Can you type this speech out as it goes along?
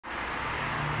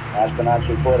Astronauts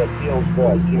report it feels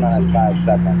good. T-minus 5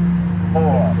 seconds.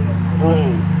 4, 3,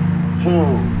 2,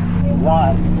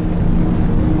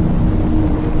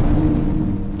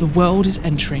 1. The world is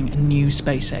entering a new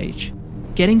space age.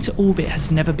 Getting to orbit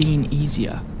has never been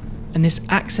easier, and this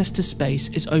access to space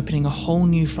is opening a whole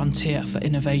new frontier for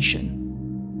innovation.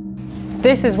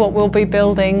 This is what we'll be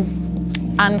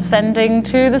building and sending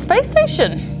to the space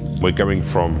station. We're going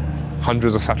from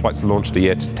hundreds of satellites launched a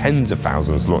year to tens of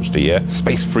thousands launched a year.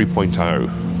 Space 3.0,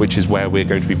 which is where we're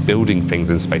going to be building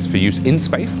things in space for use in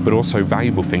space, but also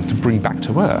valuable things to bring back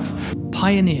to Earth.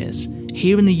 Pioneers,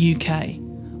 here in the UK,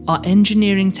 are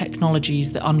engineering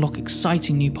technologies that unlock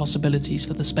exciting new possibilities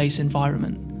for the space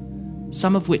environment,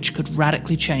 some of which could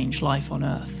radically change life on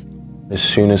Earth. As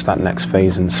soon as that next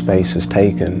phase in space is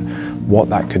taken, what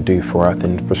that could do for Earth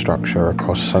infrastructure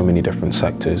across so many different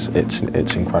sectors,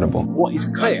 it's incredible. What is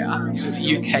clear is that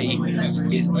the UK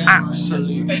is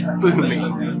absolutely booming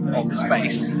on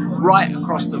space right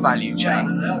across the value chain,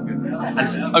 and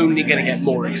it's only going to get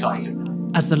more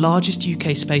exciting. As the largest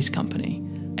UK space company,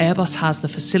 Airbus has the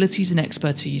facilities and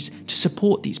expertise to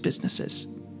support these businesses.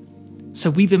 So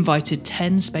we've invited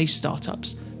 10 space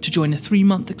startups to join a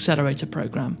 3-month accelerator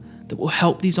program that will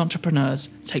help these entrepreneurs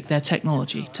take their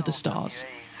technology to the stars.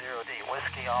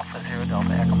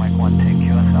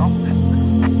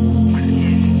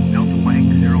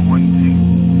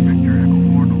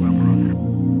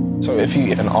 So if you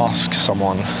even ask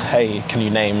someone, hey, can you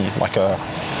name like a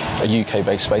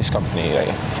UK-based space company,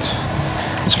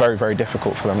 it's very, very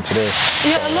difficult for them to do.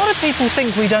 Yeah, a lot of people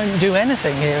think we don't do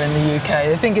anything here in the UK.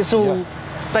 They think it's all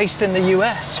based in the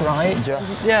US, right?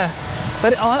 Yeah.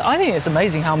 But I think it's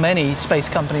amazing how many space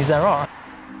companies there are.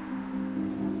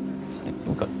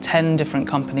 We've got 10 different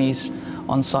companies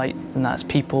on site, and that's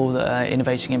people that are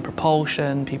innovating in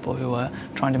propulsion, people who are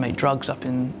trying to make drugs up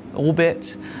in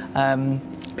orbit,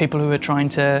 people who are trying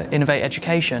to innovate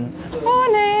education.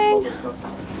 Morning!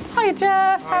 Hi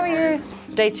Jeff, how are you?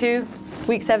 Day 2,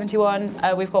 week 71.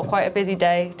 We've got quite a busy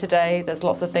day today. There's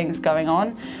lots of things going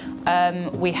on.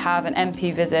 We have an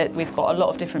MP visit, we've got a lot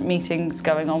of different meetings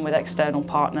going on with external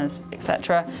partners,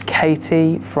 etc.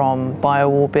 Katie from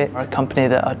BioOrbit, a company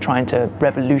that are trying to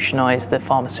revolutionise the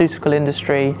pharmaceutical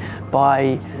industry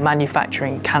by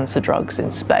manufacturing cancer drugs in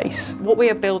space. What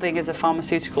we are building is a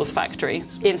pharmaceuticals factory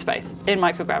in space, in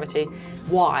microgravity.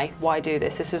 Why? Why do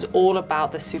this? This is all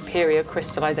about the superior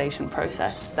crystallization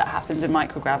process that happens in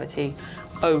microgravity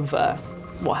over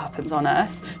what happens on Earth.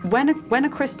 When a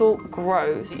crystal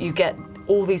grows, you get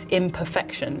all these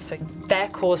imperfections. So they're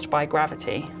caused by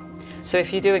gravity. So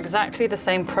if you do exactly the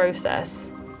same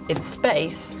process in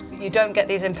space, you don't get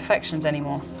these imperfections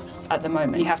anymore. At the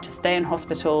moment, you have to stay in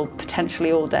hospital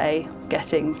potentially all day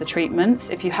getting the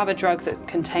treatments. If you have a drug that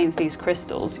contains these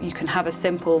crystals, you can have a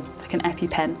simple, like an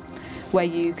EpiPen, where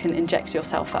you can inject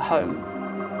yourself at home.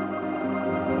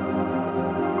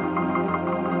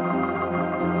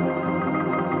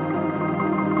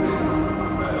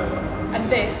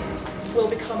 This will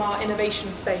become our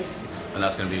innovation space. And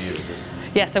that's going to be you, is it?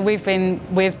 Yeah, so we've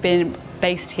been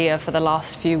based here for the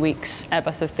last few weeks.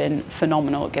 Airbus have been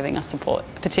phenomenal at giving us support,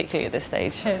 particularly at this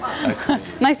stage. Nice to meet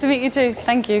you. Nice to meet you too,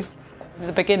 thank you. At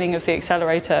the beginning of the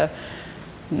accelerator,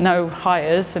 no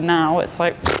hires, and now it's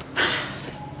like,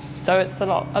 so it's a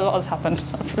lot has happened,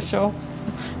 that's for sure.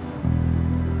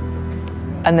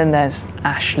 And then there's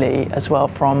Ashley as well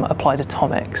from Applied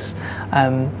Atomics.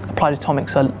 Applied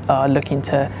Atomics are looking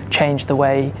to change the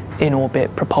way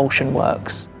in-orbit propulsion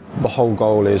works. The whole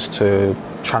goal is to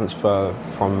transfer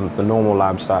from the normal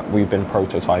labs that we've been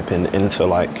prototyping into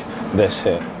like this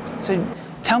here. So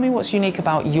tell me what's unique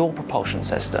about your propulsion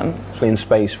system. In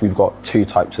space, we've got 2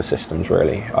 types of systems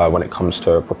really when it comes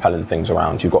to propelling things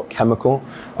around. You've got chemical,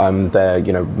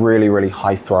 they're really, really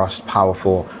high thrust,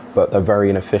 powerful, but they're very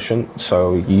inefficient.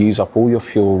 So you use up all your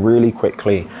fuel really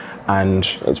quickly and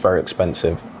it's very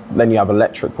expensive. Then you have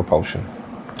electric propulsion.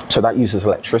 So that uses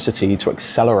electricity to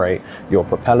accelerate your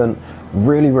propellant,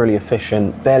 really, really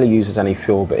efficient, barely uses any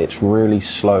fuel, but it's really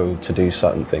slow to do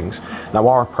certain things. Now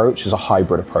our approach is a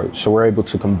hybrid approach. So we're able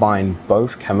to combine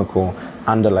both chemical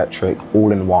and electric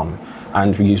all in one.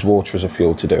 And we use water as a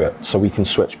fuel to do it. So we can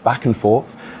switch back and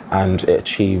forth and it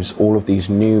achieves all of these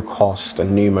new cost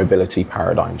and new mobility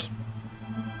paradigms.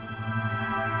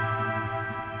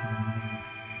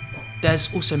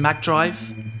 There's also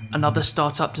MagDrive, another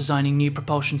startup designing new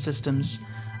propulsion systems,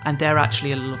 and they're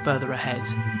actually a little further ahead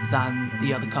than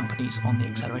the other companies on the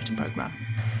accelerator program.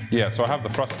 Yeah, so I have the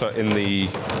thruster in the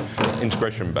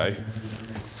integration bay.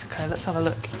 Okay, let's have a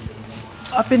look.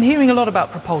 I've been hearing a lot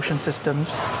about propulsion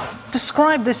systems.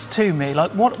 Describe this to me.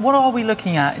 Like, what are we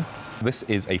looking at This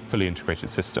is a fully integrated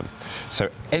system. So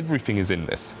everything is in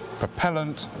this.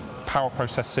 Propellant, power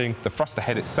processing, the thruster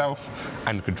head itself,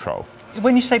 and control.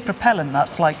 When you say propellant,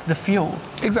 that's like the fuel?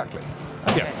 Exactly.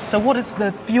 Okay. Yes. So what does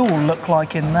the fuel look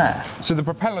like in there? So the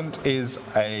propellant is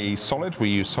a solid. We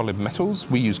use solid metals.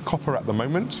 We use copper at the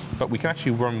moment, but we can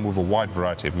actually run with a wide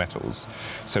variety of metals.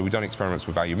 So we've done experiments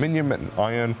with aluminium and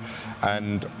iron,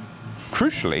 and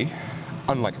crucially,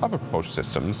 unlike other propulsion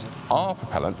systems, our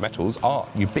propellant metals are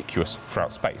ubiquitous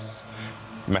throughout space.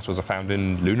 Metals are found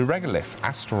in lunar regolith,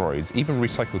 asteroids, even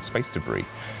recycled space debris.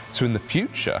 So in the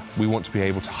future, we want to be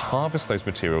able to harvest those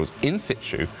materials in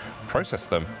situ, process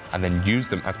them, and then use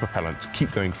them as propellant to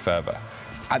keep going further.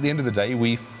 At the end of the day,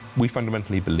 we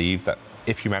fundamentally believe that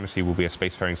if humanity will be a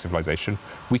spacefaring civilization,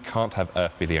 we can't have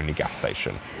Earth be the only gas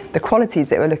station. The qualities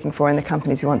that we're looking for in the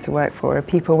companies we want to work for are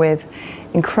people with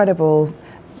incredible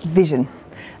vision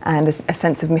and a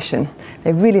sense of mission.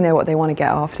 They really know what they want to get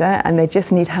after, and they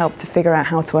just need help to figure out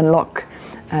how to unlock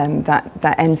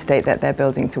that end state that they're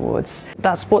building towards.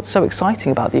 That's what's so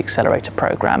exciting about the Accelerator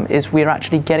program, is we're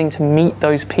actually getting to meet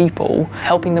those people,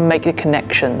 helping them make the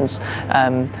connections,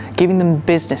 giving them a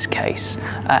business case,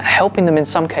 helping them in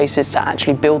some cases to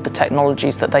actually build the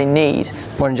technologies that they need.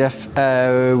 Morning, Jeff.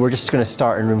 We're just going to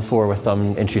start in room 4 with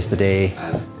them, introduce the day.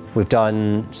 We've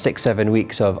done 6-7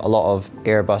 weeks of a lot of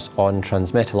Airbus on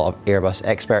transmit, a lot of Airbus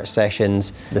expert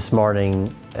sessions. This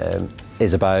morning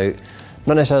is about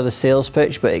not necessarily the sales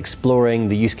pitch, but exploring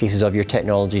the use cases of your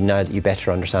technology now that you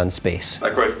better understand space.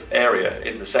 A growth area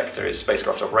in the sector is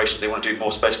spacecraft operations. They want to do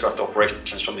more spacecraft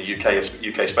operations from the UK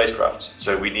spacecraft.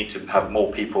 So we need to have more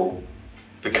people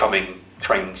becoming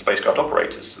trained spacecraft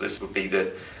operators. So this would be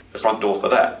the front door for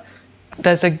that.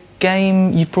 There's a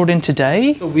game you've brought in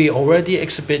today. We already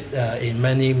exhibit in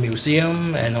many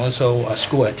museums and also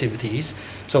school activities.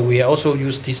 So we also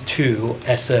use this tool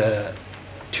as a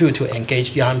tool to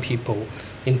engage young people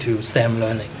into STEM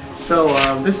learning. So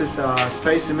this is a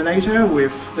space simulator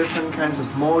with different kinds of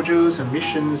modules and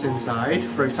missions inside.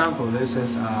 For example, this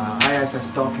is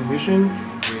ISS docking mission.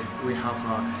 We have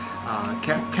a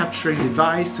capturing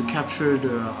device to capture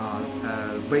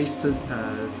the wasted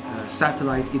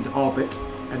satellite in the orbit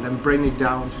and then bring it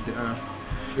down to the Earth.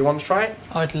 You want to try it?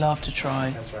 I'd love to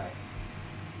try. That's right.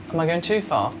 Am I going too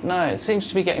fast? No, it seems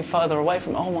to be getting further away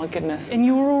from, oh my goodness. And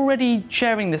you were already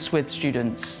sharing this with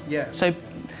students? Yeah. So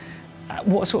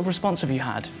what sort of response have you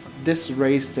had? This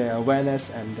raised their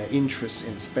awareness and their interest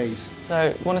in space.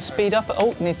 So, want to speed up?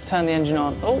 Oh, need to turn the engine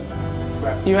on. Oh,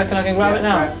 you reckon I can grab it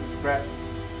now? Grab.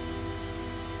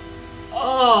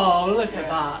 Oh, look at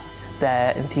that.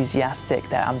 They're enthusiastic,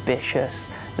 they're ambitious,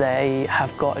 they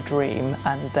have got a dream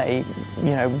and they,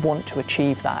 want to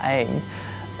achieve that aim.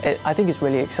 I think it's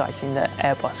really exciting that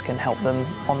Airbus can help them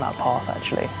on that path,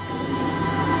 actually.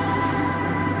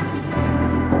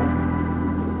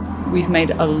 We've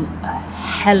made a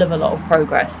hell of a lot of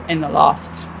progress in the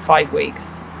last 5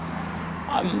 weeks.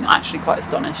 I'm actually quite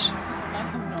astonished.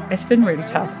 It's been really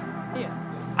tough.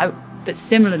 But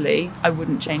similarly, I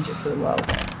wouldn't change it for the world.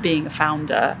 Being a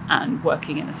founder and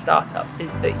working in a startup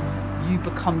is that you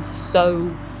become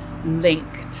so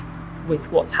linked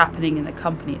with what's happening in the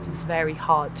company. It's very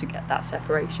hard to get that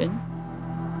separation.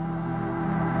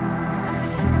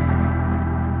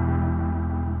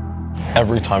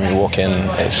 Every time you walk in,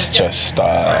 it's just,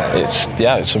 it's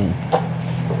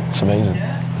amazing.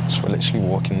 We're literally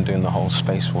walking, doing the whole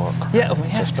spacewalk,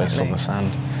 just based on the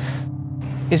sand.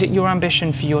 Is it your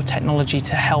ambition for your technology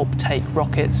to help take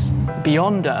rockets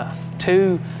beyond Earth,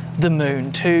 to the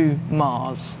moon, to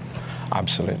Mars?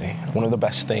 Absolutely. One of the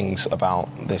best things about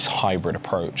this hybrid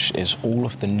approach is all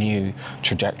of the new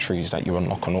trajectories that you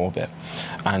unlock on orbit.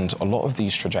 And a lot of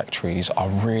these trajectories are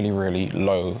really, really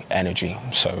low energy.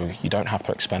 So you don't have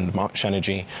to expend much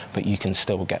energy, but you can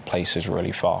still get places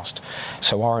really fast.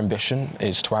 So our ambition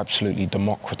is to absolutely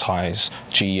democratize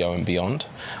GEO and beyond.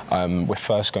 We're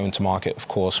first going to market, of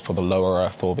course, for the lower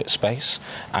Earth orbit space.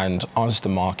 And as the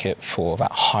market for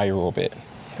that higher orbit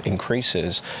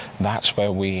increases, that's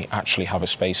where we actually have a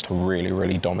space to really,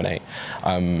 really dominate.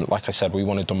 Like I said, we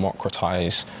want to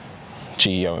democratize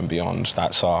GEO and beyond.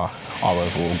 That's our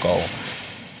overall goal.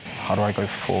 How do I go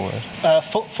forward?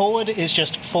 Forward is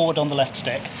just forward on the left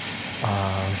stick.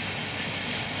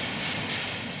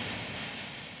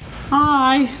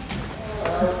 Hi,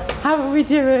 how are we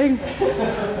doing?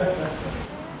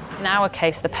 In our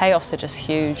case, the payoffs are just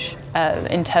huge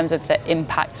in terms of the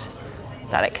impact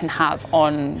that it can have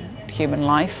on human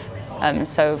life.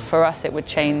 So for us, it would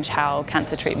change how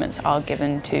cancer treatments are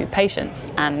given to patients,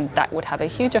 and that would have a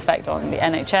huge effect on the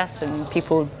NHS, and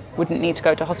people wouldn't need to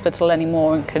go to hospital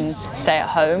anymore and can stay at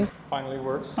home. Finally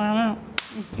works. I don't know.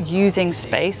 Using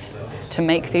space to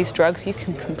make these drugs, you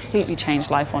can completely change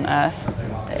life on Earth.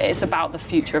 It's about the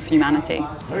future of humanity.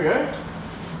 There we go.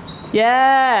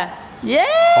 Yeah! Yeah!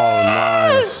 Oh,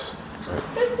 nice.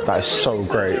 That is so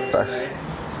great. That's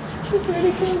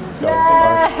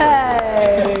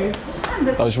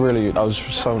really cool. That was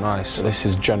so nice. This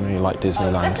is genuinely like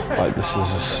Disneyland. Like, this is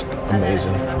just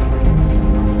amazing.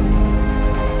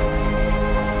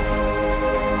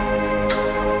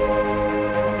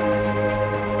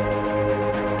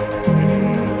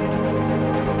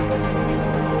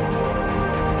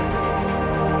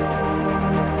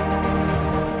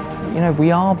 You know,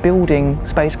 we are building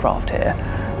spacecraft here,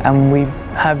 and we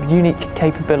have unique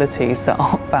capabilities that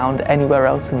aren't found anywhere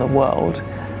else in the world.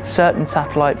 Certain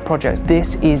satellite projects,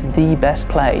 this is the best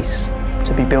place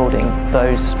to be building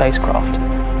those spacecraft.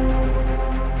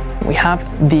 We have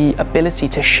the ability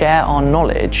to share our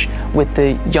knowledge with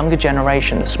the younger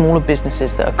generation, the smaller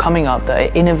businesses that are coming up, that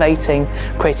are innovating,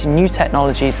 creating new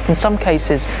technologies, in some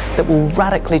cases that will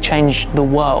radically change the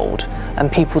world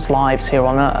and people's lives here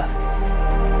on Earth.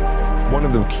 One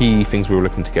of the key things we were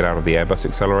looking to get out of the Airbus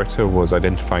Accelerator was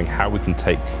identifying how we can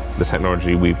take the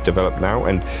technology we've developed now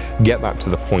and get that to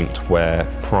the point where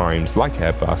primes like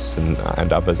Airbus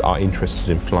and others are interested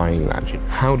in flying that.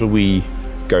 How do we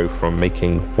go from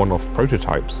making one-off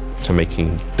prototypes to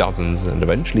making dozens and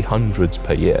eventually hundreds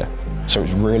per year? So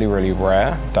it's really, really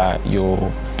rare that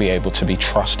you'll be able to be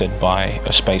trusted by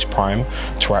a space prime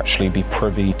to actually be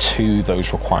privy to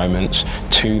those requirements,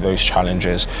 to those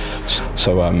challenges.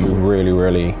 So we really,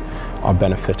 really are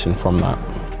benefiting from that.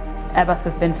 Airbus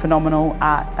has been phenomenal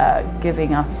at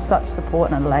giving us such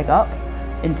support and a leg up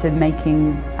into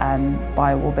making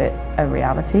BioOrbit a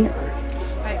reality.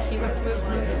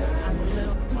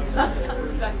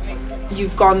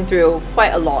 You've gone through quite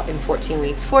a lot in 14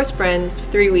 weeks, 4 sprints,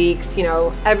 3 weeks, you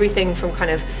know, everything from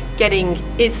kind of getting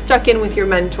it stuck in with your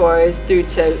mentors through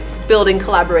to building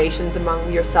collaborations among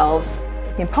yourselves.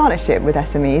 In partnership with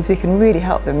SMEs, we can really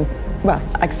help them, well,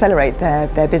 accelerate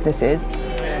their businesses.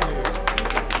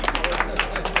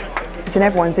 It's in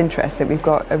everyone's interest that we've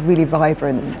got a really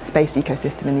vibrant space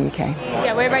ecosystem in the UK.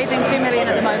 Yeah, we're raising $2 million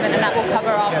at the moment, and that will cover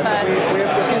our first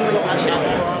 2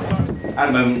 launches. At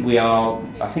the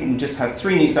moment I think we just had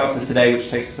 3 new starters today, which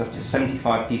takes us up to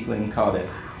 75 people in Cardiff.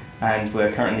 And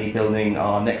we're currently building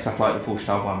our next satellite, the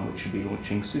Four-Star 1, which will be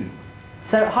launching soon.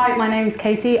 So hi, my name's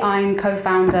Katie. I'm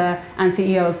co-founder and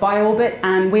CEO of BioOrbit,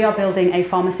 and we are building a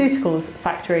pharmaceuticals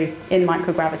factory in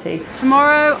microgravity.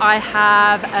 Tomorrow I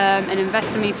have an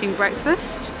investor meeting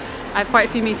breakfast. I have quite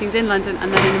a few meetings in London,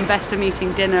 and then an investor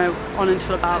meeting dinner on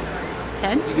until about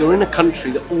 10. You're in a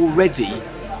country that already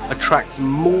attracts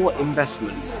more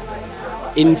investment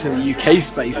into the UK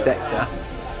space sector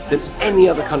than any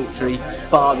other country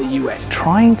bar the US.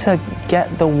 Trying to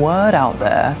get the word out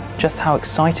there just how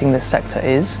exciting this sector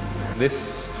is.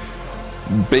 This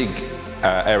big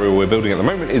area we're building at the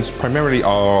moment is primarily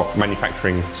our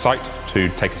manufacturing site to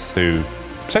take us through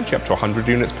potentially up to 100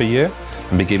 units per year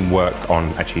and begin work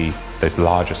on actually those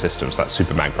larger systems, that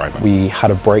super mag driver. We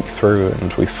had a breakthrough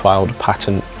and we filed a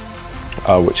patent,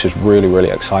 which is really,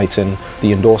 really exciting.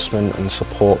 The endorsement and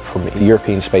support from the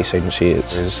European Space Agency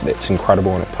it's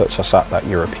incredible, and it puts us at that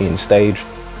European stage.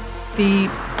 The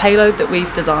payload that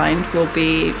we've designed will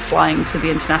be flying to the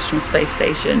International Space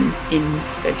Station in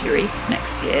February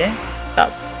next year.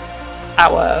 That's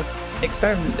our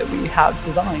experiment that we have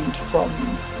designed from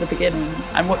the beginning,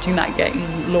 and watching that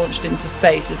getting launched into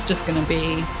space is just going to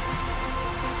be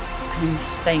an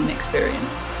insane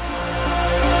experience.